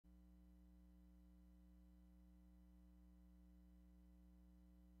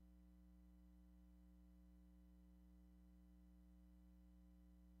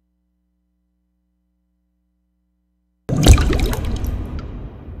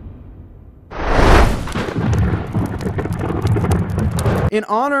In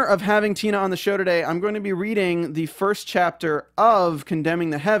honor of having Tina on the show today, I'm going to be reading the first chapter of Condemning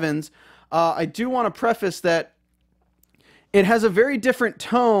the Heavens. I do want to preface that it has a very different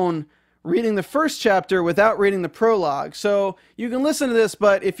tone reading the first chapter without reading the prologue. So you can listen to this,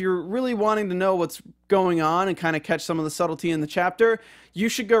 but if you're really wanting to know what's going on and kind of catch some of the subtlety in the chapter, you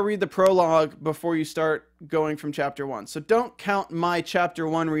should go read the prologue before you start going from chapter 1. So don't count my chapter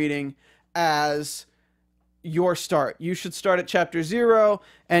 1 reading as your start. You should start at chapter 0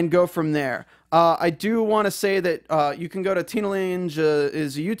 and go from there. I do want to say that you can go to TinaLynge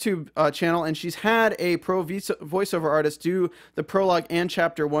is a YouTube channel, and she's had a pro voiceover artist do the prologue and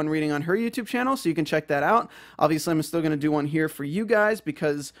chapter 1 reading on her YouTube channel, so you can check that out. Obviously, I'm still going to do one here for you guys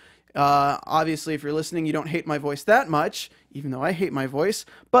because obviously, if you're listening, you don't hate my voice that much, even though I hate my voice,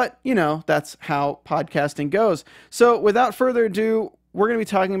 but, you know, that's how podcasting goes. So, without further ado, we're going to be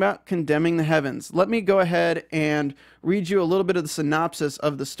talking about Condemning the Heavens. Let me go ahead and read you a little bit of the synopsis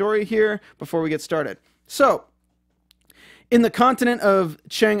of the story here before we get started. So, in the continent of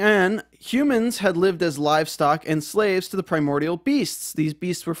Chang'an, humans had lived as livestock and slaves to the primordial beasts. These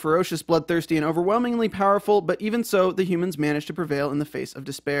beasts were ferocious, bloodthirsty, and overwhelmingly powerful, but even so, the humans managed to prevail in the face of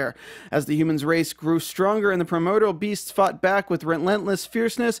despair. As the humans' race grew stronger and the primordial beasts fought back with relentless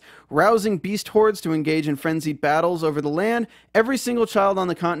fierceness, rousing beast hordes to engage in frenzied battles over the land, every single child on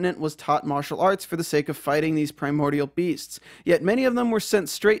the continent was taught martial arts for the sake of fighting these primordial beasts. Yet many of them were sent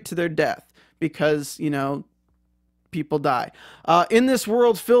straight to their death because, you know, people die. In this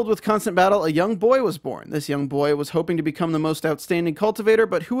world filled with constant battle, a young boy was born. This young boy was hoping to become the most outstanding cultivator,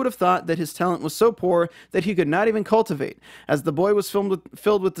 but who would have thought that his talent was so poor that he could not even cultivate? As the boy was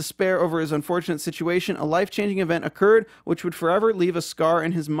filled with despair over his unfortunate situation, a life-changing event occurred which would forever leave a scar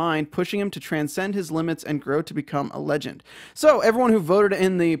in his mind, pushing him to transcend his limits and grow to become a legend. So everyone who voted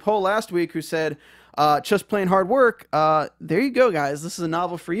in the poll last week who said, just plain hard work, there you go, guys. This is a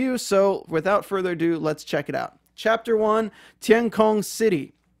novel for you. So without further ado, let's check it out. Chapter 1, Tiankong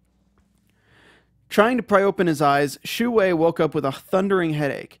City. Trying to pry open his eyes, Shu Wei woke up with a thundering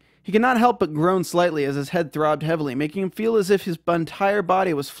headache. He could not help but groan slightly as his head throbbed heavily, making him feel as if his entire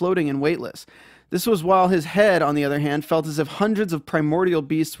body was floating and weightless. This was while his head, on the other hand, felt as if hundreds of primordial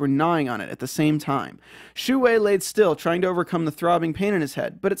beasts were gnawing on it at the same time. Shu Wei laid still, trying to overcome the throbbing pain in his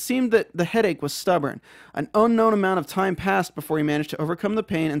head, but it seemed that the headache was stubborn. An unknown amount of time passed before he managed to overcome the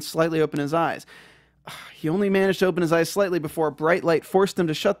pain and slightly open his eyes. He only managed to open his eyes slightly before a bright light forced him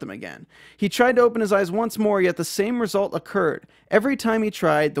to shut them again. He tried to open his eyes once more, yet the same result occurred. Every time he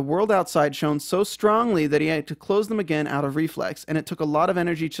tried, the world outside shone so strongly that he had to close them again out of reflex, and it took a lot of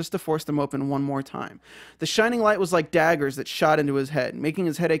energy just to force them open one more time. The shining light was like daggers that shot into his head, making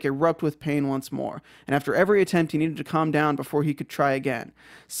his headache erupt with pain once more, and after every attempt he needed to calm down before he could try again.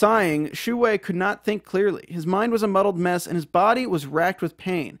 Sighing, Shu Wei could not think clearly. His mind was a muddled mess, and his body was racked with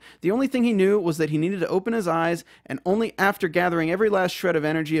pain. The only thing he knew was that he needed to open his eyes, and only after gathering every last shred of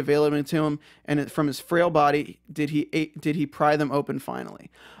energy available to him and from his frail body did he pry them open finally.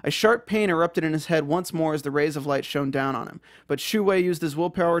 A sharp pain erupted in his head once more as the rays of light shone down on him, but Shu Wei used his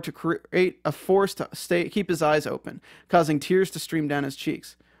willpower to create a force to keep his eyes open, causing tears to stream down his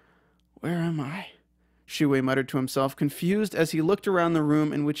cheeks. "Where am I?" Shu Wei muttered to himself, confused as he looked around the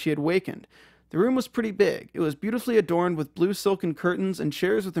room in which he had wakened. The room was pretty big. It was beautifully adorned with blue silken curtains and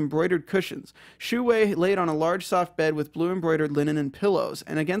chairs with embroidered cushions. Shu Wei laid on a large soft bed with blue embroidered linen and pillows,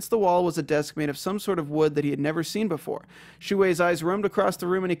 and against the wall was a desk made of some sort of wood that he had never seen before. Shu Wei's eyes roamed across the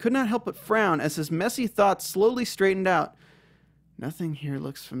room, and he could not help but frown as his messy thoughts slowly straightened out. "Nothing here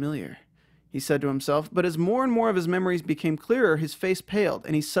looks familiar," he said to himself, but as more and more of his memories became clearer, his face paled,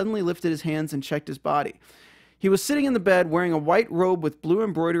 and he suddenly lifted his hands and checked his body. He was sitting in the bed wearing a white robe with blue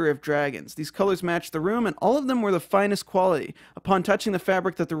embroidery of dragons. These colors matched the room, and all of them were the finest quality. Upon touching the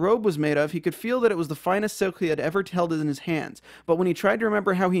fabric that the robe was made of, he could feel that it was the finest silk he had ever held in his hands. But when he tried to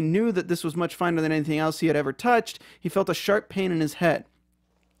remember how he knew that this was much finer than anything else he had ever touched, he felt a sharp pain in his head.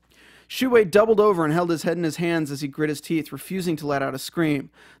 Shu Wei doubled over and held his head in his hands as he grit his teeth, refusing to let out a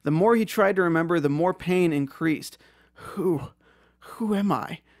scream. The more he tried to remember, the more pain increased. Who am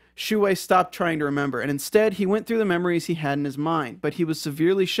I? Shu Wei stopped trying to remember, and instead he went through the memories he had in his mind, but he was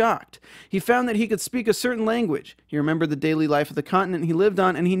severely shocked. He found that he could speak a certain language. He remembered the daily life of the continent he lived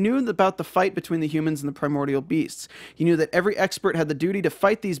on, and he knew about the fight between the humans and the primordial beasts. He knew that every expert had the duty to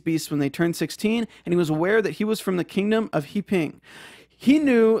fight these beasts when they turned 16, and he was aware that he was from the kingdom of Hiping. He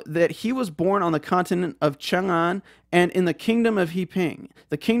knew that he was born on the continent of Chang'an and in the Kingdom of Heping.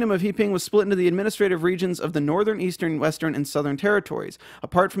 The Kingdom of Heping was split into the administrative regions of the northern, eastern, western, and southern territories.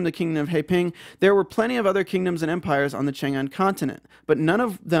 Apart from the Kingdom of Heping, there were plenty of other kingdoms and empires on the Chang'an continent, but none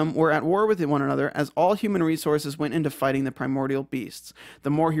of them were at war with one another, as all human resources went into fighting the primordial beasts. The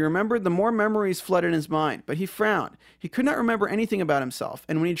more he remembered, the more memories flooded his mind, but he frowned. He could not remember anything about himself,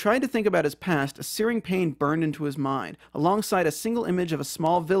 and when he tried to think about his past, a searing pain burned into his mind, alongside a single image of a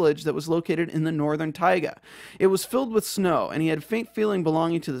small village that was located in the northern taiga. It was filled with snow, and he had a faint feeling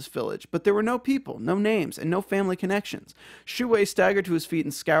belonging to this village, but there were no people, no names, and no family connections. Shu Wei staggered to his feet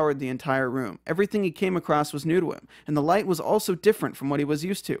and scoured the entire room. Everything he came across was new to him, and the light was also different from what he was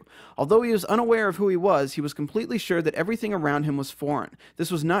used to. Although he was unaware of who he was completely sure that everything around him was foreign.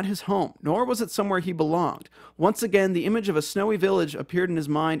 This was not his home, nor was it somewhere he belonged. Once again, the image of a snowy village appeared in his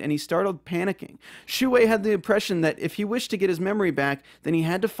mind, and he started panicking. Shu Wei had the impression that if he wished to get his memory back, then he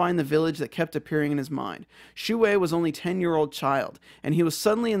had to find the village that kept appearing in his mind. Shu Wei was only a 10-year-old child, and he was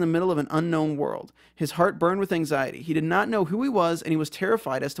suddenly in the middle of an unknown world. His heart burned with anxiety. He did not know who he was, and he was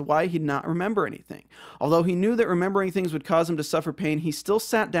terrified as to why he did not remember anything. Although he knew that remembering things would cause him to suffer pain, he still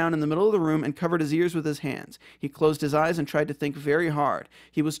sat down in the middle of the room and covered his ears with his hands. He closed his eyes and tried to think very hard.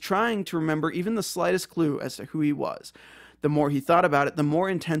 He was trying to remember even the slightest clue as to who he was. The more he thought about it, the more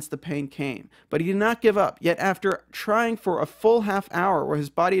intense the pain came. But he did not give up. Yet after trying for a full half-hour where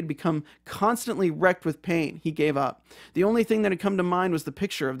his body had become constantly wrecked with pain, he gave up. The only thing that had come to mind was the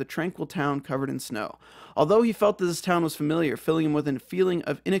picture of the tranquil town covered in snow. Although he felt that this town was familiar, filling him with a feeling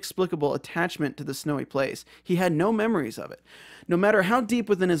of inexplicable attachment to the snowy place, he had no memories of it. No matter how deep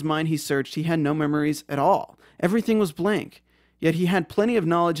within his mind he searched, he had no memories at all. Everything was blank. Yet he had plenty of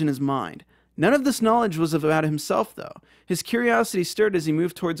knowledge in his mind. None of this knowledge was about himself, though. His curiosity stirred as he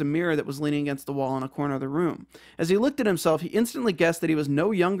moved towards a mirror that was leaning against the wall in a corner of the room. As he looked at himself, he instantly guessed that he was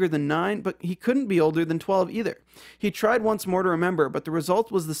no younger than 9, but he couldn't be older than 12 either. He tried once more to remember, but the result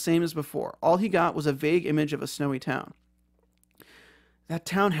was the same as before. All he got was a vague image of a snowy town. That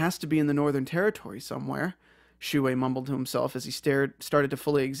town has to be in the Northern Territory somewhere, Shu Wei mumbled to himself as he started to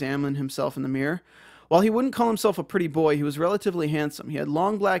fully examine himself in the mirror. While he wouldn't call himself a pretty boy, he was relatively handsome. He had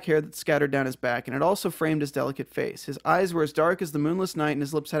long black hair that scattered down his back, and it also framed his delicate face. His eyes were as dark as the moonless night, and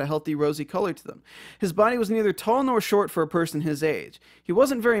his lips had a healthy rosy color to them. His body was neither tall nor short for a person his age. He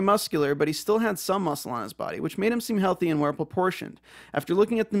wasn't very muscular, but he still had some muscle on his body, which made him seem healthy and well proportioned. After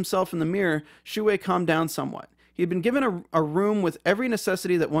looking at himself in the mirror, Shu Wei calmed down somewhat. He had been given a room with every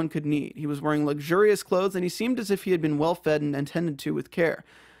necessity that one could need. He was wearing luxurious clothes, and he seemed as if he had been well fed and tended to with care.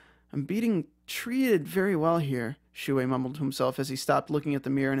 I'm being treated very well here, Shu Wei mumbled to himself as he stopped looking at the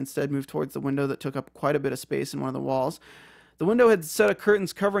mirror and instead moved towards the window that took up quite a bit of space in one of the walls. The window had a set of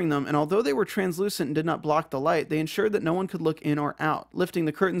curtains covering them, and although they were translucent and did not block the light, they ensured that no one could look in or out. Lifting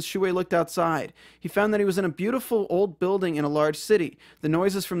the curtains, Shu Wei looked outside. He found that he was in a beautiful old building in a large city. The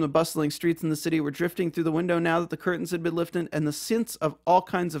noises from the bustling streets in the city were drifting through the window now that the curtains had been lifted, and the scents of all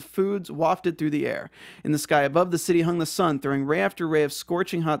kinds of foods wafted through the air. In the sky above the city hung the sun, throwing ray after ray of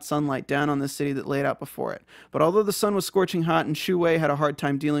scorching hot sunlight down on the city that laid out before it. But although the sun was scorching hot and Shu Wei had a hard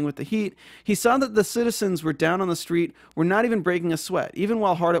time dealing with the heat, he saw that the citizens were down on the street, were not even breaking a sweat, even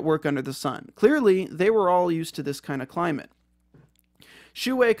while hard at work under the sun. Clearly, they were all used to this kind of climate.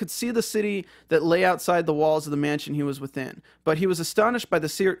 Shu Wei could see the city that lay outside the walls of the mansion he was within, but he was astonished by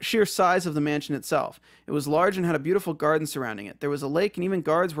the sheer size of the mansion itself. It was large and had a beautiful garden surrounding it. There was a lake, and even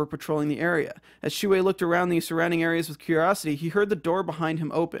guards were patrolling the area. As Shu Wei looked around the surrounding areas with curiosity, he heard the door behind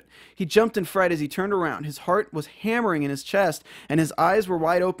him open. He jumped in fright as he turned around. His heart was hammering in his chest, and his eyes were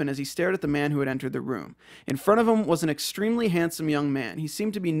wide open as he stared at the man who had entered the room. In front of him was an extremely handsome young man. He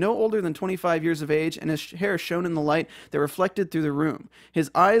seemed to be no older than 25 years of age, and his hair shone in the light that reflected through the room.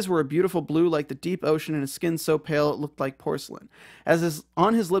 His eyes were a beautiful blue like the deep ocean, and his skin so pale it looked like porcelain.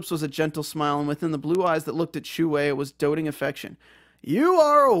 On his lips was a gentle smile, and within the blue eyes that looked at Shu Wei was doting affection. "You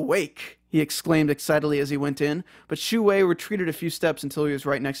are awake!" he exclaimed excitedly as he went in, but Shu Wei retreated a few steps until he was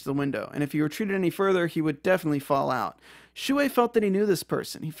right next to the window, and if he retreated any further, he would definitely fall out. Shu Wei felt that he knew this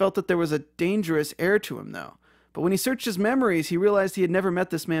person. He felt that there was a dangerous air to him, though. But when he searched his memories, he realized he had never met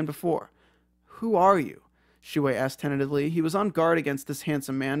this man before. "Who are you?" Shu Wei asked tentatively. He was on guard against this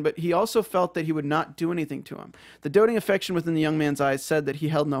handsome man, but he also felt that he would not do anything to him. The doting affection within the young man's eyes said that he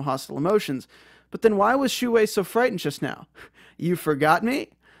held no hostile emotions. But then why was Shu Wei so frightened just now? "You forgot me?"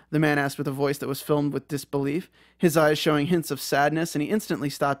 the man asked with a voice that was filled with disbelief, his eyes showing hints of sadness, and he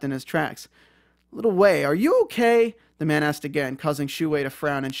instantly stopped in his tracks. "Little Wei, are you okay?" the man asked again, causing Shu Wei to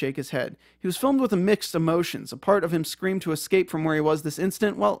frown and shake his head. He was filled with mixed emotions. A part of him screamed to escape from where he was this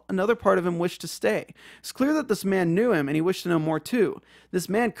instant, while another part of him wished to stay. It's clear that this man knew him, and he wished to know more too. This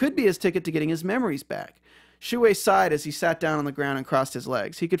man could be his ticket to getting his memories back. Shui sighed as he sat down on the ground and crossed his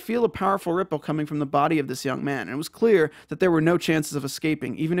legs. He could feel a powerful ripple coming from the body of this young man, and it was clear that there were no chances of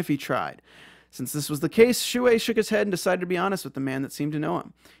escaping, even if he tried. Since this was the case, Shui shook his head and decided to be honest with the man that seemed to know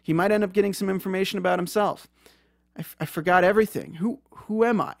him. He might end up getting some information about himself. I forgot everything. Who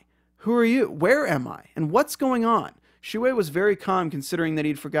am I? Who are you? Where am I? And what's going on? Shui was very calm considering that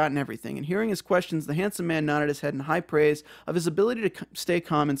he'd forgotten everything, and hearing his questions, the handsome man nodded his head in high praise of his ability to stay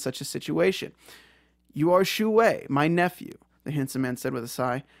calm in such a situation. You are Shui, my nephew, the handsome man said with a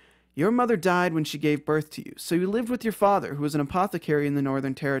sigh. Your mother died when she gave birth to you, so you lived with your father, who was an apothecary in the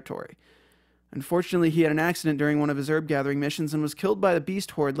Northern Territory. Unfortunately, he had an accident during one of his herb-gathering missions and was killed by a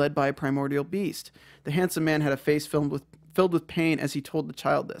beast horde led by a primordial beast. The handsome man had a face filled with pain as he told the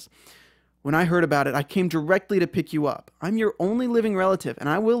child this. When I heard about it, I came directly to pick you up. I'm your only living relative, and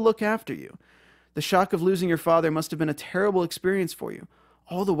I will look after you. The shock of losing your father must have been a terrible experience for you.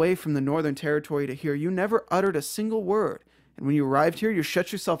 All the way from the Northern Territory to here, you never uttered a single word. And when you arrived here, you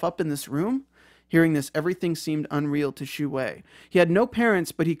shut yourself up in this room? Hearing this, everything seemed unreal to Shui. He had no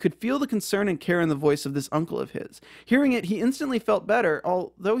parents, but he could feel the concern and care in the voice of this uncle of his. Hearing it, he instantly felt better.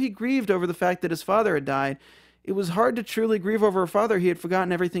 Although he grieved over the fact that his father had died, it was hard to truly grieve over a father he had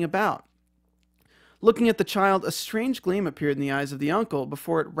forgotten everything about. Looking at the child, a strange gleam appeared in the eyes of the uncle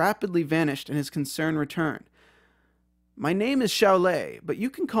before it rapidly vanished and his concern returned. My name is Xiao Lei, but you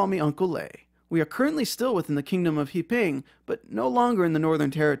can call me Uncle Lei. We are currently still within the kingdom of Hiping, but no longer in the Northern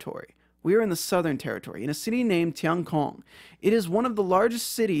Territory. We are in the Southern Territory, in a city named Tiangkong. It is one of the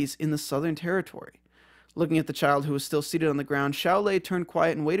largest cities in the Southern Territory. Looking at the child who was still seated on the ground, Xiao Lei turned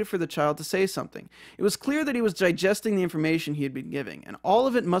quiet and waited for the child to say something. It was clear that he was digesting the information he had been giving, and all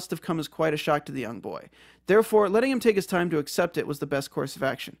of it must have come as quite a shock to the young boy. Therefore, letting him take his time to accept it was the best course of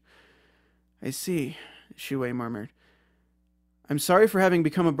action. I see, Shui murmured. I'm sorry for having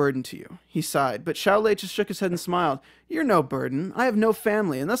become a burden to you. He sighed, but Xiao Lei just shook his head and smiled. You're no burden. I have no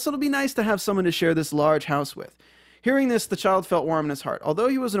family, and thus it'll be nice to have someone to share this large house with. Hearing this, the child felt warm in his heart. Although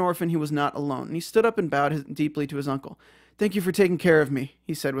he was an orphan, he was not alone, and he stood up and bowed deeply to his uncle. Thank you for taking care of me,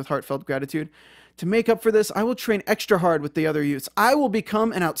 he said with heartfelt gratitude. To make up for this, I will train extra hard with the other youths. I will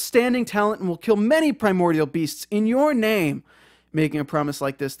become an outstanding talent and will kill many primordial beasts in your name. Making a promise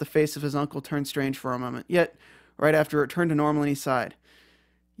like this, the face of his uncle turned strange for a moment. Yet, right after it turned to normal and he sighed.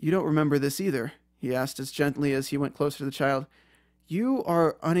 You don't remember this either, he asked as gently as he went closer to the child. You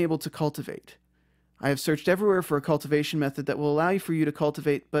are unable to cultivate. I have searched everywhere for a cultivation method that will allow for you to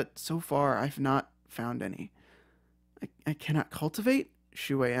cultivate, but so far I've not found any. I cannot cultivate?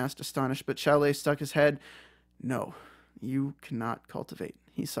 Shui asked, astonished, but Xiao Lei stuck his head. No, you cannot cultivate,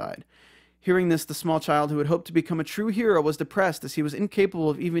 he sighed. Hearing this, the small child who had hoped to become a true hero was depressed as he was incapable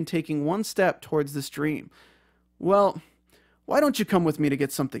of even taking one step towards this dream. Well, why don't you come with me to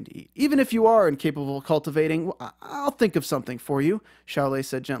get something to eat? Even if you are incapable of cultivating, I'll think of something for you, Xiao Lei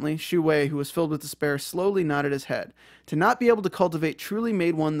said gently. Shui, who was filled with despair, slowly nodded his head. To not be able to cultivate truly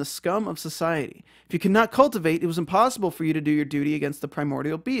made one the scum of society. If you could not cultivate, it was impossible for you to do your duty against the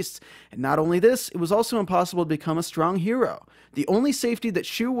primordial beasts. And not only this, it was also impossible to become a strong hero. The only safety that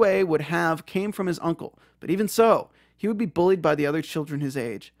Shui would have came from his uncle. But even so, he would be bullied by the other children his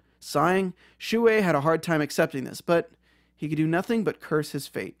age. Sighing, Shui had a hard time accepting this, but he could do nothing but curse his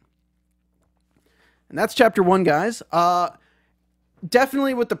fate. And that's chapter 1, guys.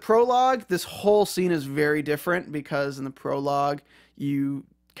 Definitely with the prologue, this whole scene is very different because in the prologue, you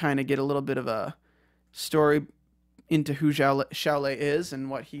kind of get a little bit of a story into who Xiao Lei is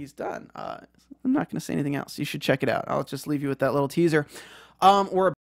and what he's done. I'm not going to say anything else. You should check it out. I'll just leave you with that little teaser. We're